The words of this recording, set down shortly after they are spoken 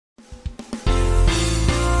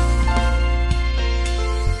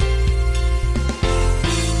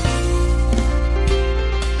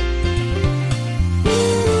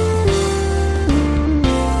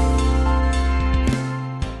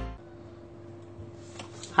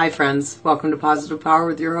Hi friends, welcome to Positive Power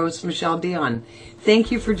with your host Michele Dionne.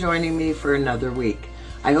 Thank you for joining me for another week.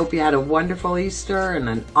 I hope you had a wonderful Easter and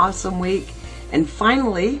an awesome week. And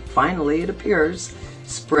finally it appears,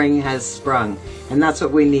 spring has sprung. And that's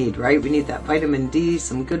what we need, right? We need that vitamin D,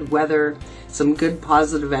 some good weather, some good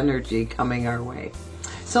positive energy coming our way.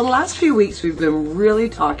 So the last few weeks we've been really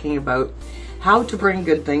talking about how to bring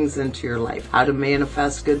good things into your life, how to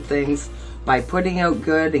manifest good things by putting out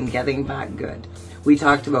good and getting back good. We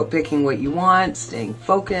talked about picking what you want, staying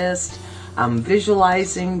focused,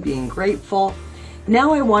 visualizing, being grateful.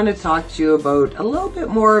 Now I want to talk to you about a little bit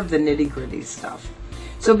more of the nitty-gritty stuff.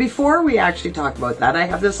 So before we actually talk about that, I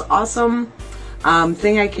have this awesome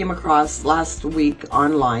thing I came across last week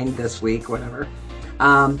online, this week, whatever,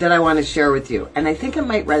 that I want to share with you. And I think it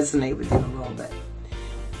might resonate with you a little bit.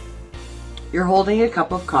 You're holding a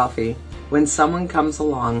cup of coffee when someone comes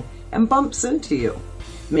along and bumps into you,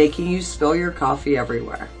 making you spill your coffee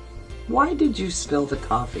everywhere. Why did you spill the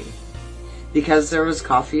coffee? Because there was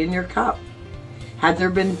coffee in your cup. Had there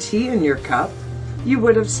been tea in your cup, you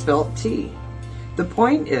would have spilt tea. The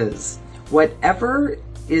point is, whatever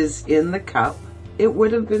is in the cup, it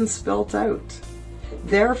would have been spilt out.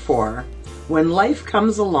 Therefore, when life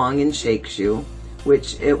comes along and shakes you,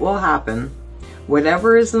 which it will happen,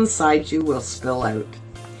 whatever is inside you will spill out.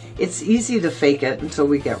 It's easy to fake it until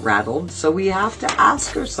we get rattled, so we have to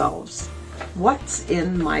ask ourselves, what's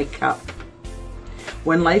in my cup?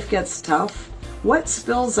 When life gets tough, what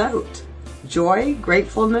spills out? Joy,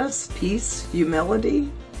 gratefulness, peace,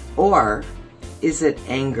 humility? Or is it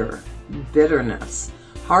anger, bitterness,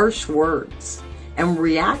 harsh words, and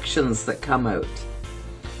reactions that come out?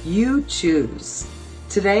 You choose.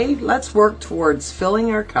 Today, let's work towards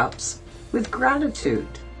filling our cups with gratitude,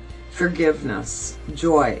 forgiveness,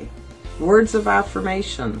 joy, words of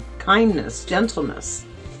affirmation, kindness, gentleness,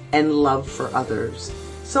 and love for others.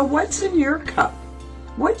 So what's in your cup?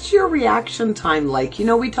 What's your reaction time like? You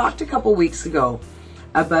know, we talked a couple weeks ago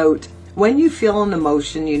about when you feel an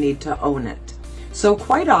emotion, you need to own it. So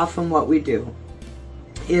quite often what we do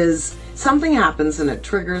is something happens and it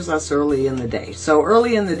triggers us early in the day. So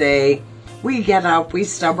early in the day, we get up, we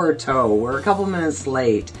stub our toe, we're a couple minutes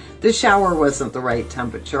late, the shower wasn't the right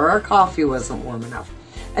temperature, our coffee wasn't warm enough.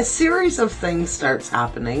 A series of things starts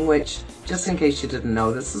happening, which, just in case you didn't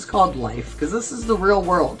know, this is called life, because this is the real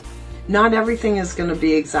world. Not everything is going to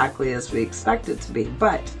be exactly as we expect it to be,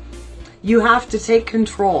 but you have to take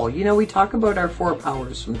control. You know, we talk about our 4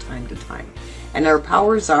 powers from time to time, and our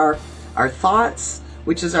powers are our thoughts,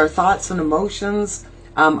 which is our thoughts and emotions,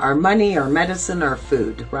 our money, our medicine, our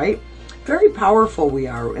food, right? Very powerful we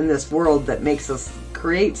are in this world that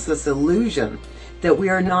creates this illusion that we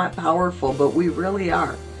are not powerful, but we really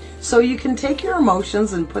are. So you can take your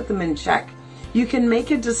emotions and put them in check. You can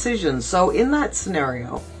make a decision. So in that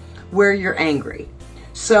scenario where you're angry,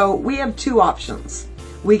 so we have 2 options.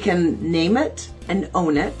 We can name it and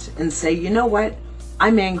own it and say, you know what?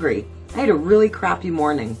 I'm angry. I had a really crappy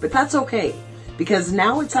morning, but that's okay because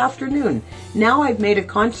now it's afternoon. Now I've made a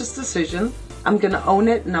conscious decision. I'm going to own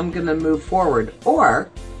it and I'm going to move forward.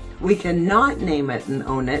 Or we can not name it and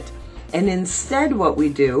own it. And instead what we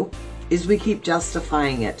do is we keep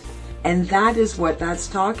justifying it. And that is what that's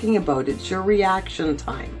talking about. It's your reaction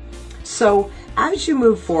time. So as you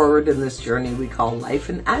move forward in this journey we call life,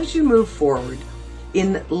 and as you move forward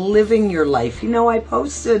in living your life, you know, I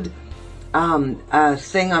posted a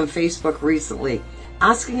thing on Facebook recently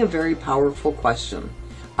asking a very powerful question.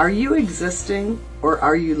 Are you existing or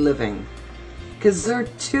are you living? Because they're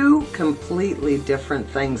 2 completely different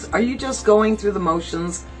things. Are you just going through the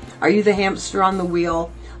motions? Are you the hamster on the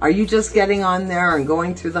wheel? Are you just getting on there and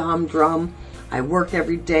going through the humdrum? I work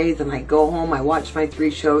every day, then I go home, I watch my 3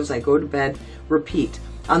 shows, I go to bed, repeat.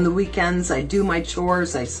 On the weekends, I do my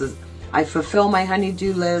chores, I fulfill my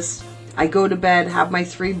honey-do list, I go to bed, have my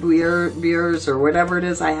 3 beers or whatever it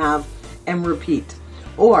is I have, and repeat.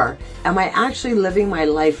 Or am I actually living my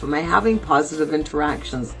life? Am I having positive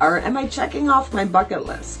interactions? Or am I checking off my bucket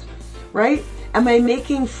list? Right? Am I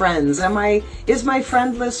making friends? Is my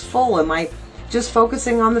friend list full? Am I just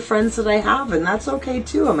focusing on the friends that I have? And that's okay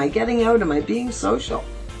too. Am I getting out? Am I being social?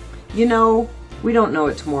 You know, we don't know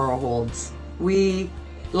what tomorrow holds.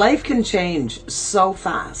 Life can change so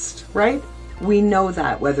fast, right? We know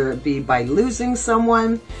that, whether it be by losing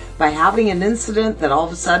someone, by having an incident that all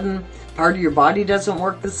of a sudden part of your body doesn't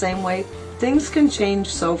work the same way. Things can change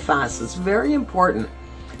so fast. It's very important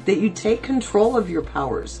that you take control of your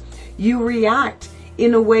powers. You react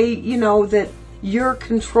in a way, you know, that you're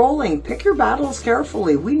controlling. Pick your battles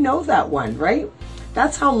carefully. We know that one, right?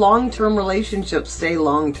 That's how long-term relationships stay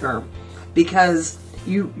long-term. Because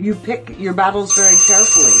you pick your battles very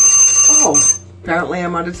carefully. Oh, apparently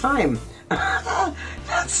I'm out of time.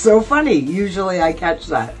 That's so funny. Usually I catch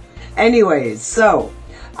that. Anyways, so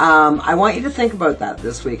I want you to think about that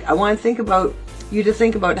this week. I want you to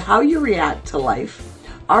think about how you react to life.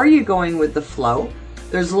 Are you going with the flow?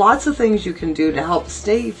 There's lots of things you can do to help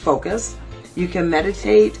stay focused. You can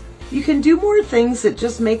meditate. You can do more things that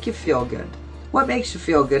just make you feel good. What makes you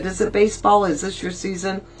feel good? Is it baseball? Is this your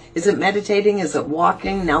season? Is it meditating? Is it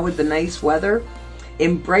walking now with the nice weather?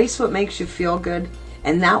 Embrace what makes you feel good,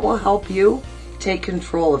 and that will help you take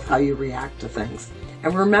control of how you react to things.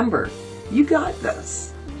 And remember, you got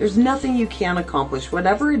this. There's nothing you can't accomplish.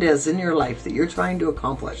 Whatever it is in your life that you're trying to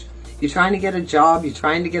accomplish. You're trying to get a job. You're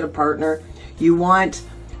trying to get a partner. You want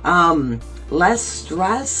less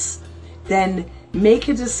stress. Then make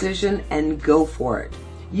a decision and go for it.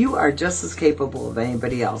 You are just as capable of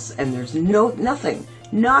anybody else. And there's nothing,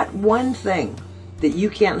 not one thing that you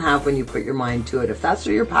can't have when you put your mind to it. If that's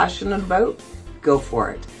what you're passionate about, go for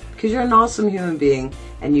it. Because you're an awesome human being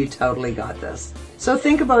and you totally got this. So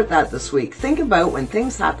think about that this week. Think about when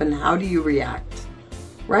things happen, how do you react?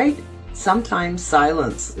 Right? Sometimes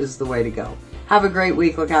silence is the way to go. Have a great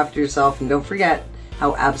week. Look after yourself. And don't forget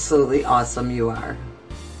how absolutely awesome you are.